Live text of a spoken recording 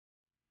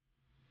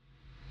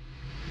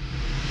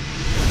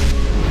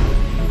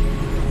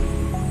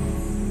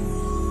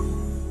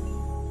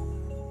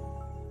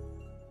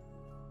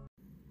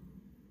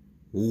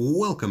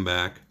Welcome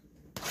back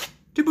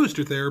to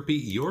Booster Therapy,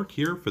 your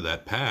cure for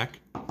that pack.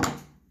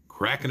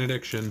 Kraken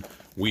Addiction.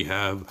 We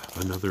have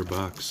another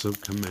box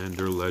of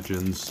Commander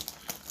Legends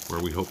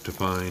where we hope to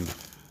find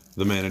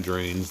the Mana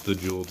Drains, the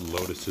Jeweled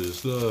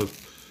Lotuses, the,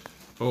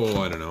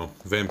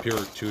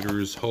 Vampiric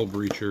Tutors, Hull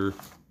Breacher,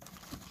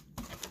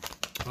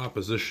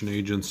 Opposition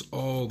Agents,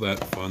 all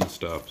that fun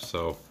stuff.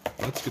 So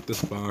let's get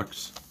this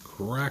box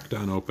cracked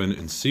on open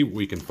and see what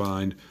we can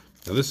find.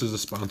 Now, this is a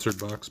sponsored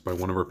box by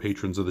one of our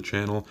patrons of the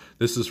channel.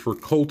 This is for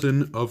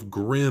Colton of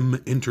Grimm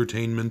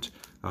Entertainment.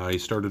 He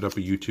started up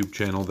a YouTube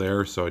channel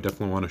there, so I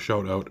definitely want to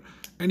shout out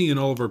any and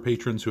all of our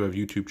patrons who have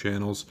YouTube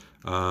channels.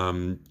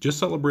 Just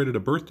celebrated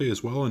a birthday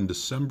as well on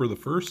December the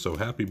 1st, so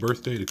happy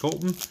birthday to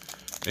Colton.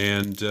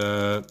 And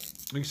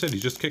like I said,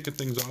 he's just kicking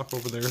things off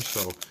over there,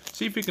 so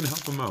see if you can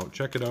help him out.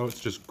 Check it out. It's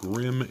just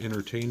Grimm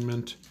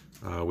Entertainment.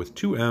 With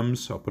 2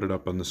 M's. I'll put it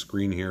up on the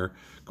screen here.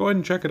 Go ahead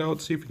and check it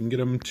out. See if you can get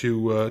him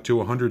to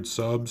 100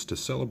 subs to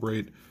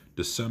celebrate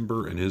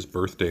December and his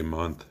birthday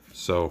month.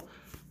 So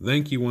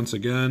thank you once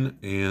again,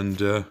 and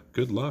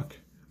good luck.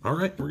 All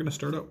right, we're going to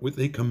start out with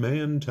a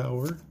command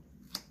tower.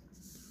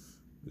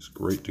 It's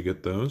great to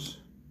get those.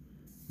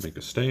 Make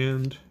a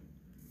stand.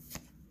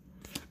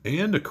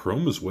 And a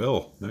chrome as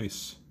well.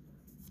 Nice.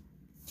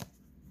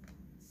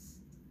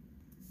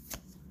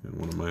 And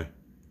one of my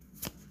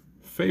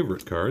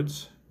favorite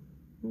cards.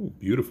 Ooh,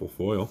 beautiful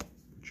foil.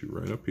 Put you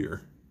right up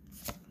here.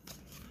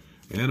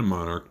 And a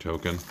Monarch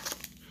token.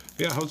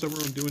 Yeah, how's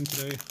everyone doing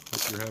today?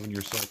 Hope you're having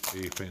yourself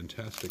a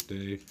fantastic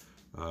day.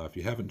 If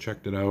you haven't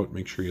checked it out,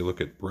 make sure you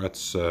look at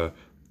Brett's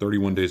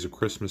 31 Days of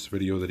Christmas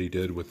video that he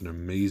did with an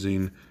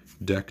amazing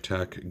deck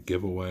tech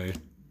giveaway.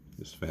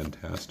 It's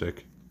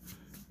fantastic.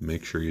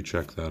 Make sure you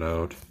check that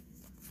out.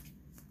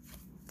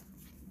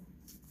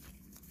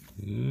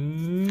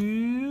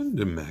 And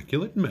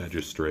Immaculate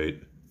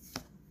Magistrate.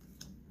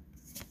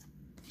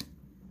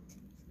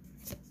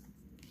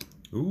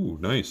 Ooh,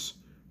 nice.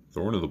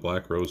 Thorn of the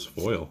Black Rose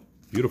foil.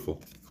 Beautiful.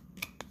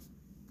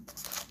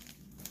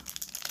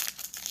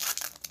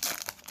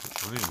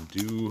 I am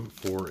due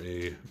for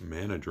a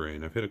mana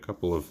drain. I've hit a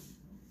couple of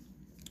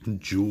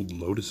jeweled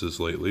lotuses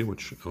lately,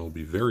 which I'll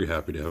be very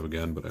happy to have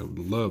again, but I would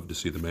love to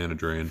see the mana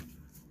drain.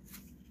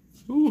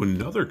 Ooh,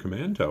 another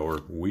command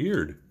tower.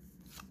 Weird.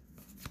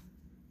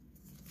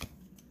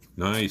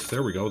 Nice.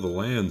 There we go. The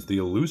lands. The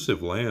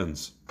elusive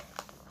lands.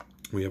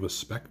 We have a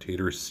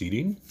spectator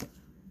seating.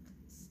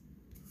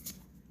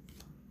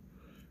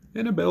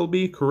 And a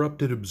Belby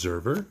Corrupted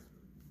Observer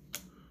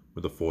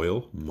with a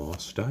foil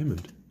Moss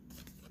Diamond.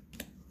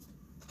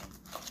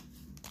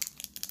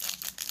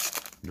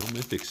 No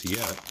mythics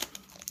yet,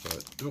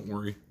 but don't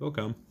worry, they'll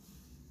come.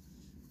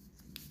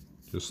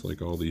 Just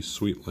like all these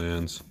sweet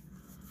lands,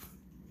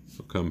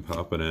 they'll come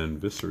popping in.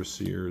 Viscera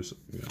Seers,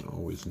 again,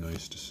 always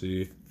nice to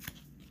see.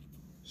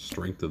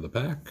 Strength of the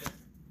pack.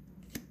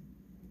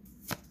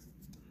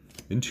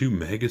 Into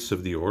Magus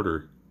of the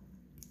Order.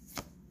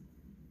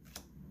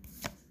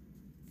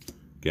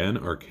 Again,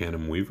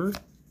 Arcanum Weaver,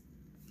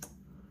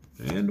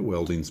 and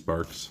Welding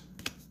Sparks.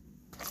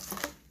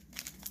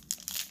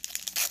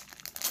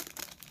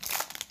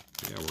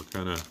 Yeah, we're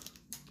kind of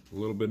a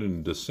little bit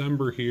in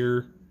December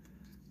here,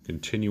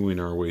 continuing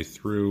our way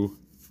through,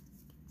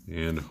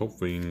 and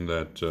hoping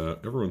that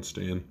everyone's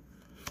staying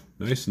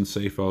nice and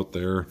safe out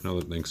there now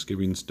that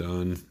Thanksgiving's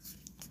done.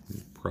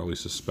 Probably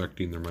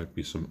suspecting there might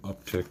be some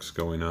upticks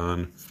going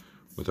on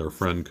with our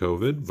friend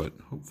COVID, but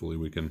hopefully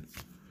we can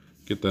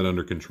get that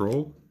under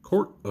control.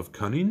 Court of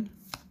Cunning.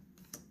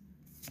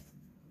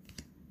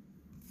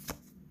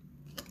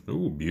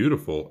 Ooh,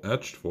 beautiful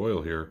etched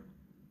foil here.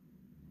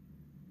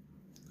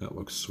 That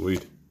looks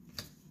sweet.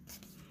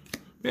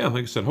 Yeah,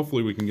 like I said,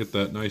 hopefully we can get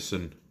that nice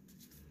and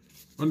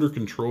under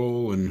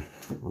control and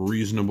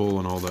reasonable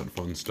and all that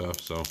fun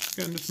stuff. So,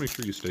 again, just make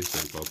sure you stay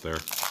safe out there.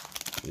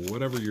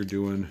 Whatever you're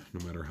doing,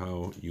 no matter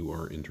how you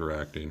are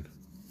interacting.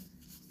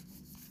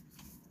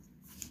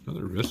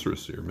 Another Viscera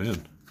Seer,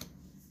 man.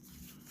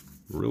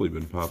 Really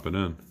been popping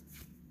in.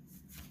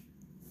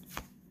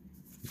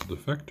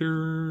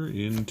 Defector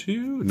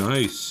into...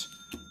 Nice!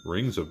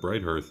 Rings of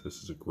Brighthearth.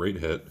 This is a great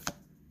hit.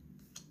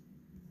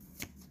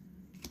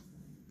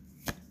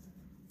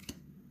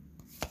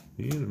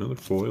 And another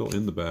foil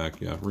in the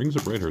back. Yeah, Rings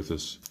of Brighthearth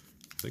is,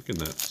 I think, in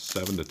that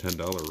 $7 to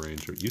 $10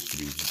 range. It used to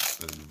be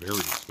very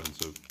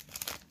expensive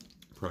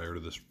prior to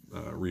this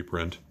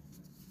reprint.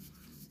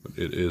 But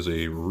it is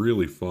a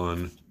really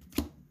fun,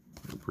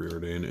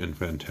 preordained, and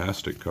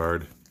fantastic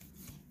card.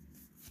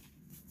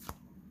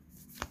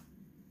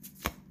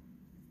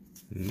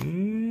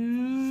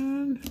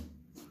 And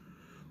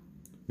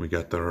we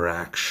got the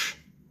Raksh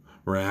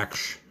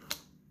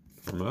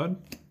for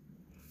Mud.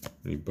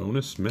 Any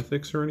bonus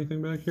mythics or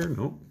anything back here?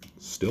 Nope.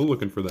 Still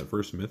looking for that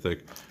first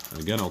mythic. And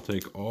again, I'll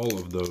take all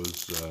of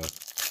those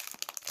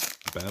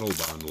Battle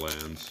Bond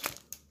lands.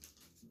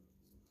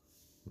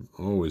 I'm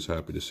always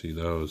happy to see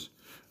those.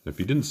 And if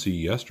you didn't see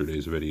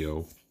yesterday's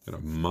video, got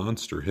a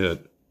monster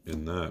hit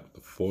in that, the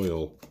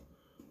foil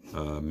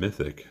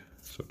mythic.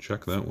 So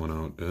check that one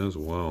out as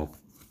well.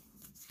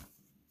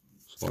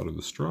 Blood of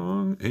the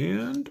Strong,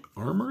 and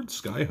Armored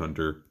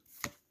Skyhunter.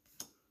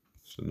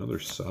 It's another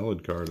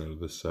solid card out of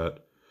this set.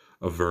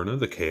 Averna,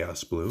 the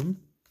Chaos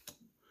Bloom.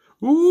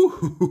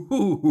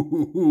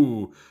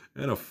 Ooh,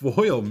 and a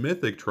foil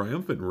Mythic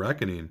Triumphant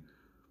Reckoning.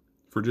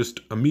 For just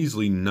a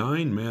measly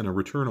 9 mana,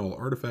 return all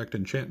artifact,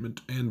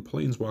 enchantment, and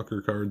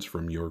planeswalker cards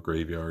from your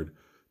graveyard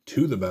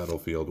to the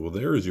battlefield. Well,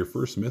 there is your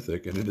first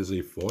Mythic, and it is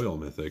a foil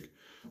Mythic.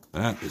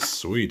 That is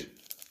sweet.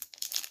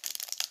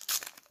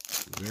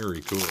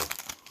 Very cool.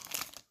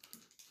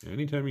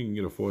 Anytime you can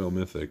get a foil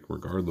Mythic,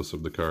 regardless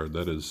of the card,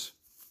 that is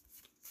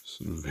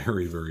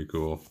very, very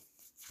cool.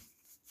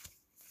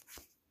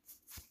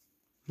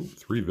 Ooh,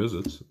 3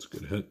 visits. That's a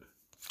good hit.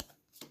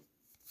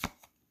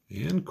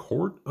 And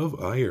Court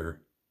of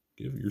Ire.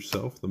 Give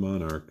yourself the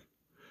Monarch.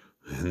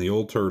 And the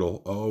old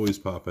turtle, always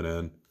popping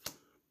in.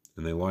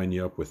 And they line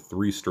you up with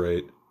 3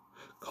 straight.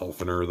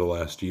 Culfiner, the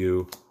Last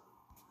U.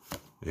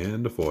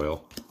 And a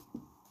foil.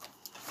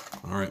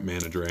 Alright,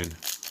 Mana Drain.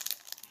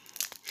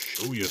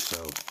 Show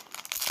yourself.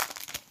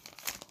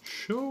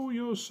 Show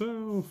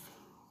yourself.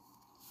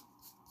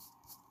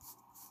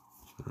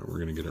 Alright, we're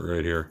going to get it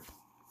right here.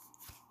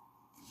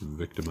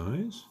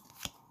 Victimize.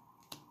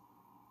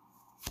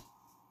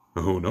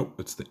 Oh, nope.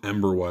 It's the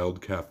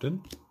Emberwild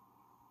Captain.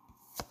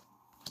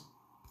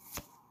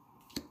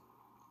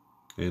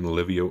 And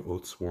Olivia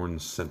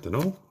Oathsworn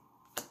Sentinel.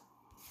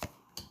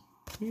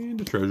 And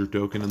a treasure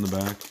token in the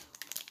back.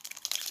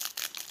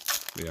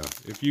 Yeah,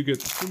 if you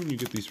get, assuming you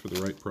get these for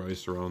the right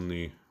price, around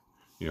the,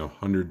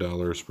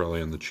 $100,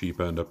 probably on the cheap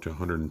end, up to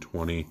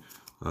 $120.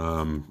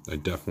 I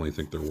definitely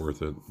think they're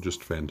worth it.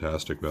 Just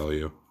fantastic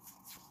value.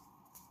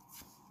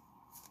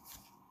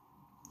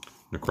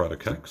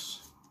 Necrotic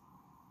Hex.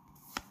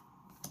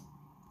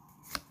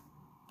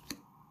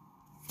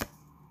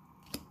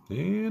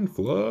 And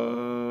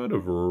Flood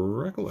of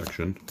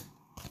Recollection.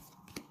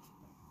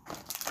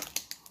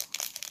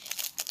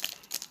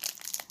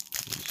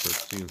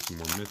 Start seeing some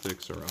more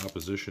Mythics or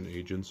Opposition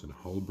Agents and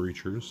Hull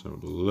Breachers. I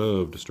would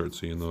love to start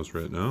seeing those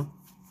right now.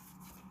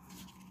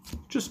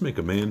 Just make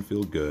a man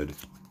feel good.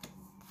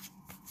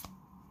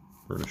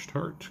 Burnished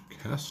Heart,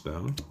 Cast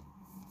Down.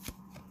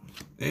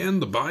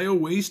 And the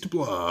Bio-Waste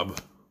Blob.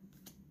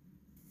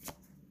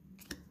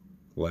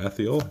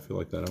 Lathiel, I feel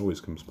like that always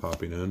comes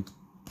popping in.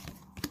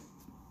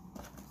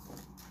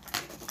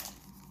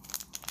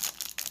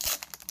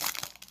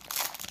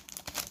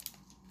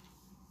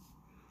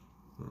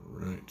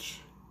 Alright.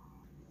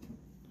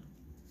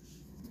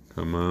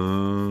 Come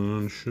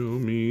on, show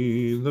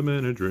me the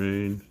Mana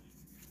Drain.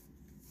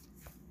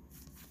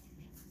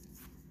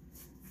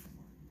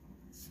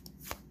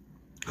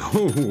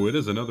 Oh, it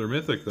is another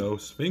Mythic, though.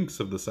 Sphinx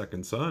of the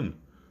Second Sun.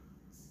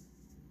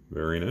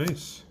 Very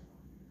nice.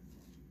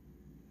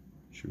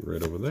 Shoot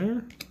right over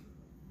there.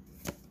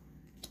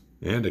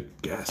 And a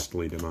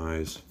Ghastly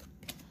Demise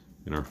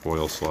in our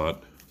foil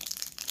slot.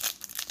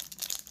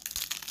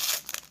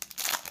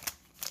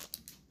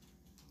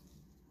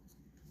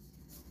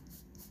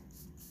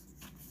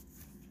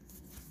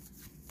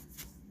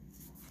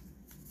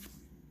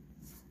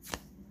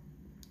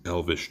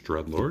 Elvish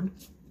Dreadlord.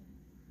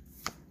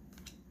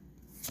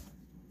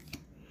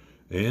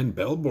 And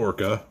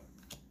Belborca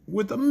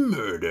with a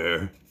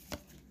murder.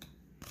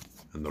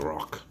 And the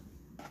rock.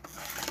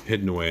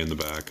 Hidden away in the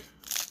back.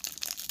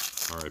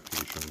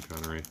 R.I.P. Sean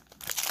Connery.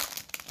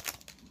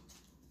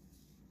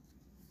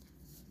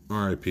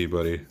 R.I.P.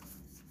 buddy.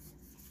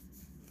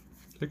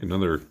 Take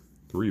another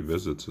 3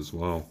 visits as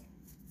well.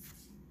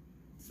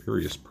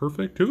 Imperious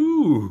Perfect.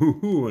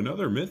 Ooh,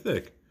 another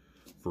Mythic.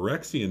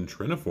 Phyrexian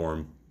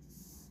Triniform.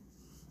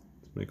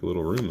 Let's make a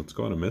little room. Let's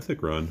go on a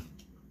Mythic run.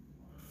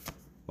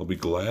 I'll be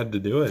glad to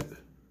do it.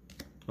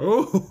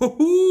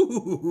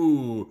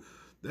 Oh,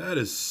 that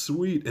is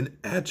sweet. An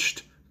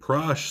etched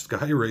Prosh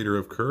Sky Raider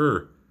of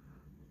Kerr.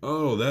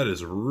 Oh, that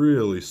is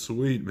really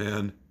sweet,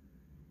 man.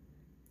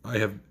 I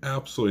have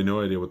absolutely no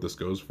idea what this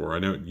goes for. I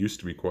know it used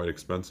to be quite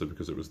expensive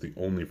because it was the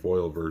only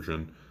foil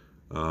version.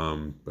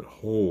 But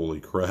holy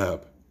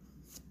crap.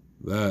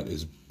 That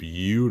is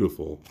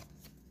beautiful.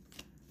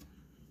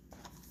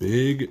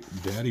 Big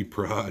Daddy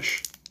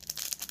Prosh.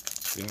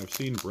 Yeah, I've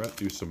seen Brett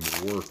do some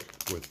work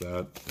with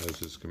that as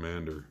his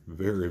commander.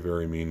 Very,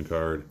 very mean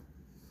card.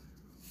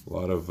 A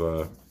lot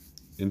of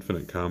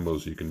infinite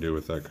combos you can do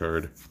with that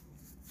card.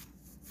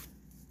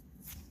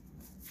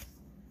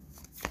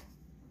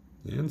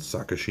 And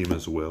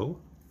Sakashima's Will.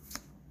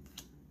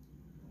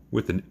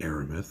 With an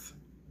Aramith.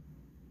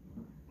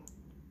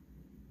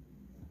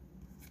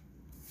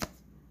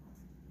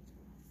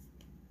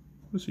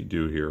 What does he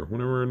do here?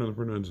 Whenever another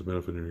permanent has a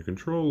benefit in your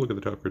control, look at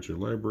the top cards of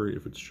your library.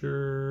 If it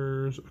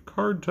shares a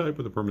card type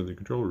with a permanent you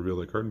control, reveal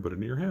that card and put it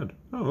in your hand.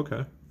 Oh,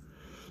 okay.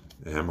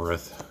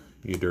 Amarith,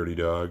 you dirty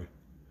dog.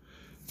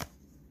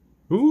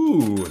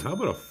 Ooh, and how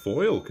about a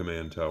foil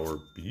command tower?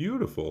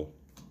 Beautiful.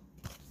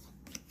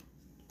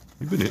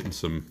 You've been hitting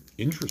some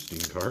interesting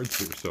cards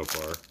here so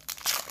far.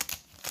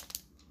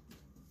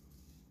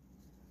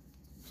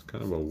 It's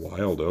kind of a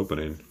wild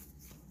opening.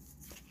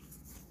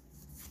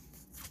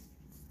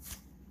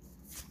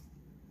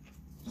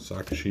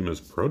 Sakashima's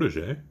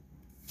protege.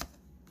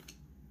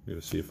 We're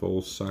gonna see if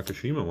old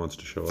Sakashima wants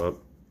to show up.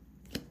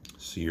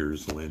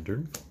 Sears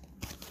Lantern.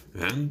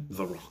 And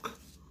the Rock.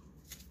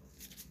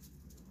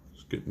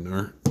 Just getting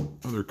our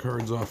other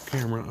cards off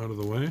camera out of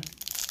the way.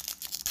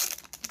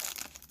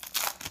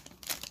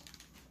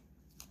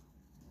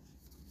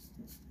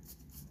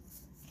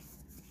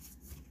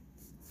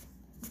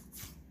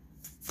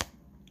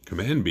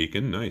 Command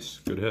Beacon, nice,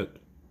 good hit.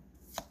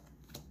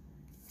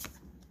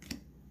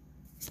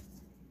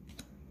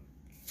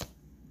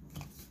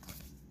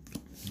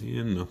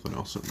 And nothing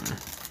else in there.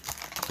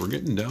 We're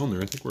getting down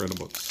there. I think we're at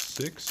about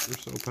 6 or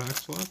so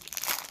packs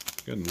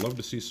left. Again, love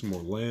to see some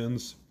more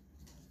lands.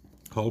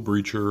 Hull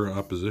Breacher,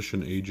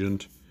 Opposition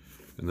Agent,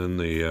 and then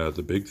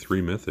the big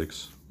 3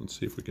 mythics. Let's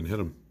see if we can hit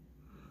them.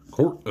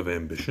 Court of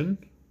Ambition.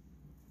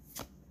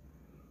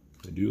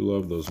 I do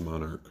love those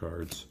Monarch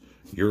cards.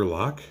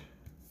 Yurlok.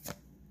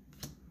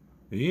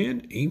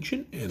 And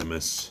Ancient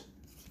Animus.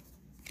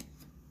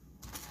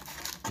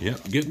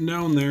 Yep, getting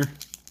down there.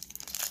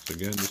 So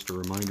again, just a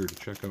reminder to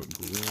check out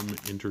Grimm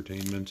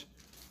Entertainment.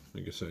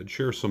 Like I said,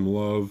 share some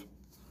love.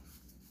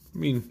 I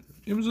mean,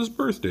 it was his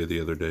birthday the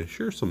other day.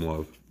 Share some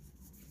love.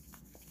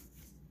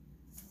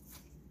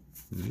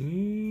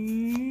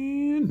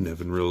 And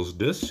Nevinril's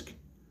disc.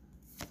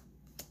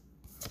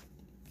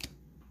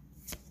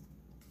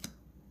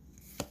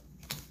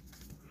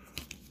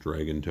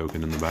 Dragon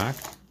token in the back.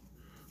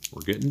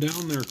 We're getting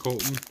down there,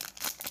 Colton.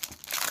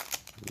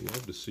 I'd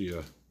love to see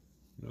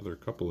another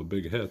couple of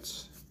big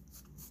hits.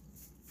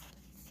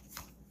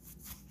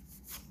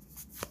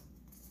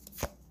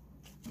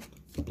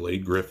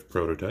 Blade Griff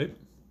prototype.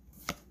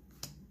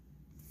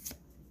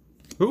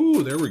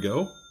 Ooh, there we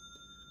go.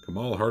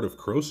 Kamal Heart of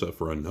Krosa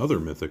for another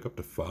mythic, up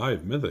to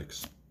 5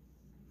 mythics.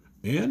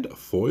 And a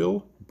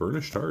foil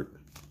Burnished Heart.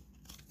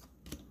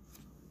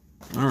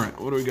 Alright,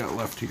 what do we got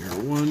left here?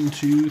 1,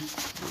 2,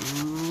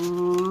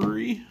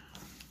 3.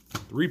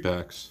 3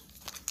 packs.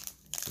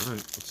 Alright,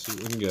 let's see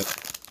what we can get.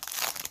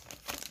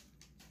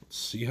 Let's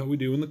see how we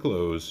do in the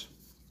close.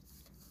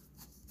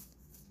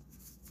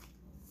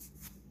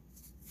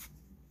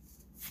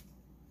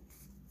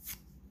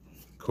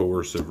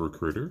 Coercive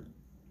Recruiter.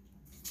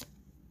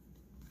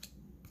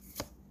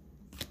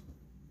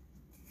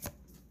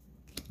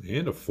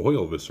 And a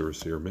foil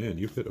Visceraseer. Man,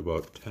 you've hit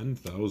about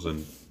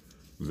 10,000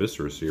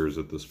 Visceraseers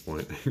at this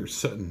point. You're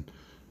setting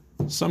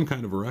some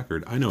kind of a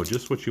record. I know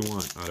just what you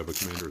want out of a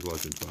Commander's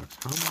Legends box.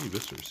 How many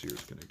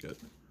Visceraseers can I get?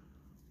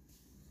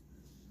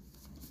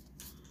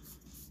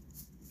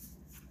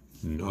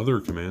 Another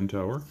Command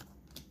Tower.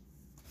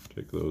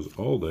 Take those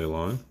all day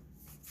long.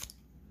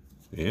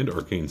 And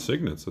Arcane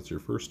Signets. That's your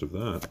first of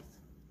that.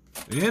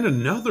 And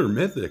another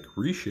Mythic.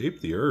 Reshape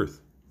the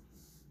Earth.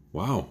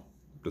 Wow.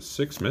 Up to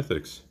 6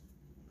 Mythics.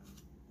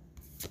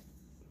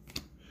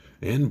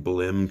 And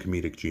Blim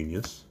Comedic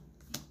Genius.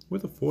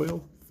 With a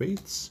foil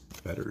Faith's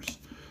Fetters.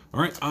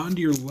 Alright, on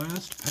to your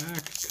last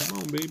pack. Come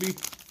on, baby.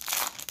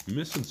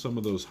 Missing some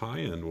of those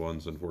high-end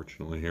ones,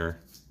 unfortunately,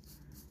 here.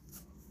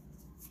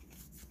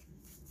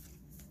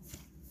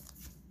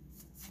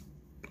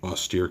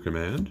 Austere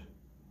Command.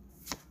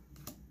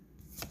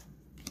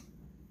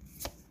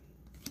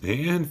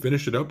 And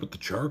finish it up with the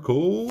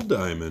Charcoal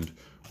Diamond.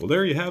 Well,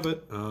 there you have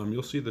it.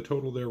 You'll see the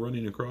total there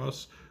running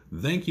across.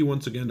 Thank you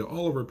once again to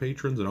all of our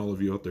patrons and all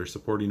of you out there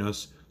supporting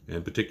us,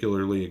 and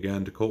particularly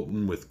again to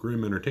Colton with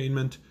Grimm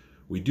Entertainment.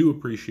 We do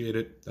appreciate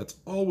it. That's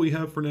all we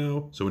have for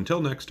now. So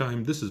until next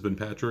time, this has been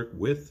Patrick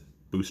with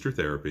Booster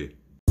Therapy.